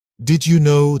Did you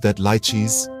know that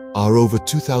lychees are over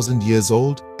 2,000 years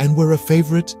old and were a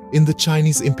favorite in the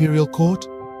Chinese imperial court?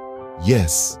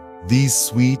 Yes, these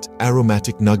sweet,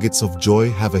 aromatic nuggets of joy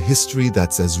have a history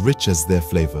that's as rich as their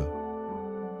flavor.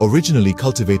 Originally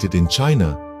cultivated in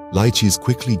China, lychees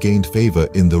quickly gained favor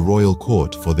in the royal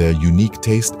court for their unique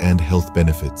taste and health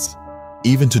benefits.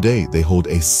 Even today, they hold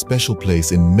a special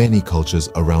place in many cultures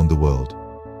around the world.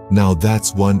 Now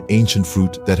that's one ancient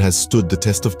fruit that has stood the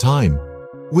test of time.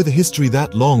 With a history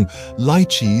that long,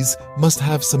 lychees must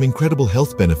have some incredible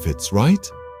health benefits, right?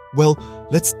 Well,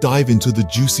 let's dive into the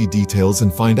juicy details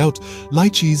and find out.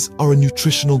 Lychees are a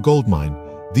nutritional goldmine.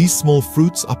 These small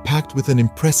fruits are packed with an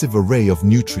impressive array of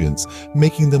nutrients,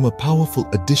 making them a powerful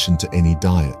addition to any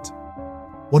diet.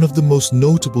 One of the most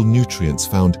notable nutrients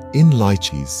found in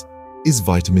lychees is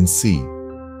vitamin C.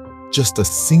 Just a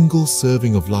single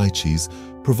serving of lychees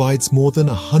provides more than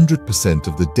 100%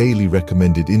 of the daily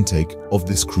recommended intake of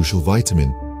this crucial vitamin,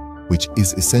 which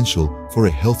is essential for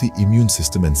a healthy immune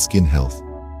system and skin health.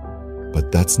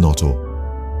 But that's not all.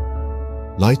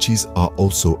 Lychees are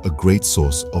also a great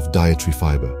source of dietary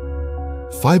fiber.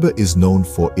 Fiber is known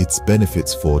for its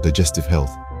benefits for digestive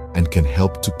health and can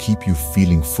help to keep you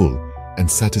feeling full and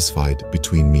satisfied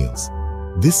between meals.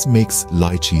 This makes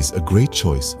lychees a great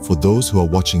choice for those who are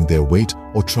watching their weight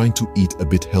or trying to eat a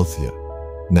bit healthier.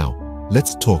 Now,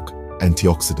 let's talk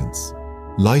antioxidants.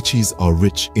 Lychees are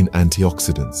rich in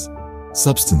antioxidants,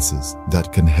 substances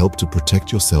that can help to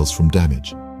protect your cells from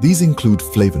damage. These include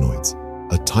flavonoids,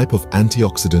 a type of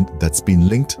antioxidant that's been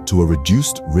linked to a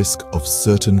reduced risk of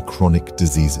certain chronic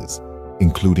diseases,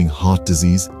 including heart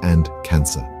disease and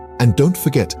cancer. And don't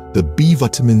forget the B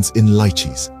vitamins in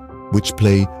lychees, which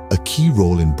play a key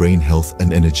role in brain health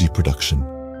and energy production.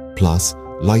 Plus,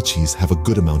 lychees have a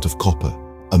good amount of copper,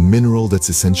 a mineral that's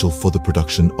essential for the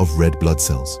production of red blood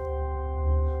cells.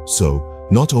 So,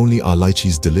 not only are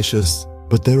lychees delicious,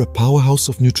 but they're a powerhouse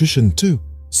of nutrition too.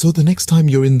 So the next time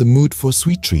you're in the mood for a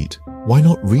sweet treat, why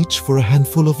not reach for a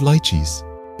handful of lychees?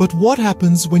 But what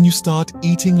happens when you start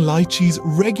eating lychees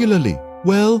regularly?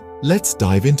 Well, let's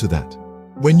dive into that.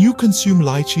 When you consume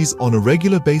lychees on a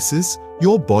regular basis,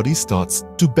 your body starts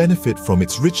to benefit from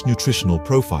its rich nutritional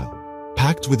profile.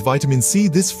 Packed with vitamin C,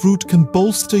 this fruit can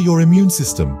bolster your immune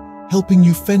system, helping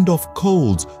you fend off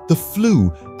colds, the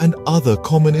flu, and other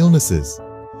common illnesses.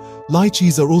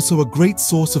 Lychees are also a great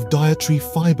source of dietary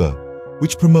fiber,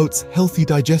 which promotes healthy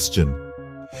digestion.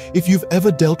 If you've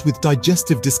ever dealt with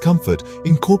digestive discomfort,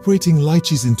 incorporating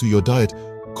lychees into your diet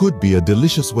could be a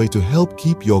delicious way to help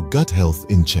keep your gut health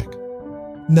in check.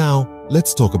 Now,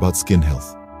 let's talk about skin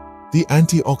health. The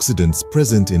antioxidants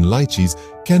present in lychees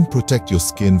can protect your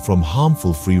skin from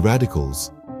harmful free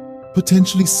radicals,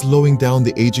 potentially slowing down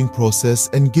the aging process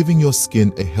and giving your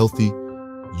skin a healthy,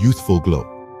 youthful glow.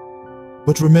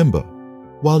 But remember,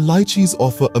 while lychees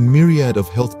offer a myriad of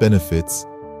health benefits,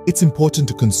 it's important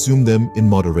to consume them in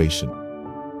moderation.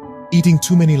 Eating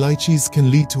too many lychees can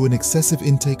lead to an excessive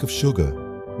intake of sugar,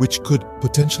 which could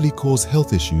potentially cause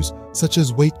health issues such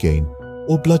as weight gain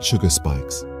or blood sugar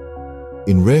spikes.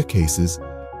 In rare cases,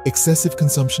 excessive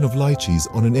consumption of lychees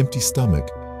on an empty stomach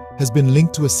has been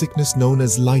linked to a sickness known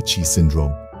as lychee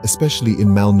syndrome, especially in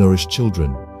malnourished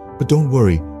children. But don't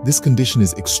worry, this condition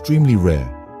is extremely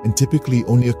rare and typically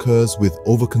only occurs with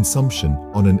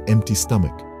overconsumption on an empty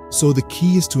stomach. So the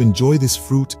key is to enjoy this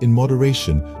fruit in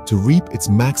moderation to reap its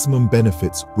maximum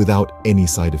benefits without any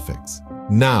side effects.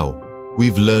 Now,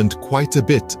 we've learned quite a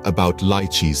bit about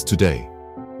lychees today.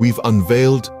 We've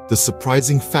unveiled the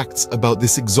surprising facts about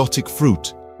this exotic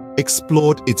fruit,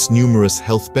 explored its numerous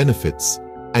health benefits,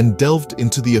 and delved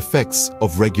into the effects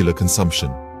of regular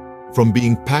consumption. From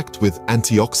being packed with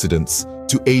antioxidants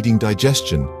to aiding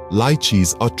digestion,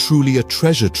 lychees are truly a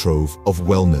treasure trove of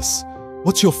wellness.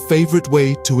 What's your favorite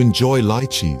way to enjoy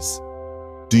lychees?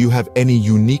 Do you have any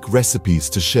unique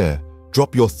recipes to share?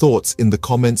 Drop your thoughts in the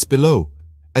comments below.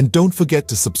 And don't forget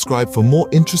to subscribe for more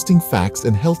interesting facts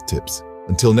and health tips.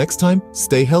 Until next time,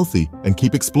 stay healthy and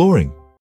keep exploring.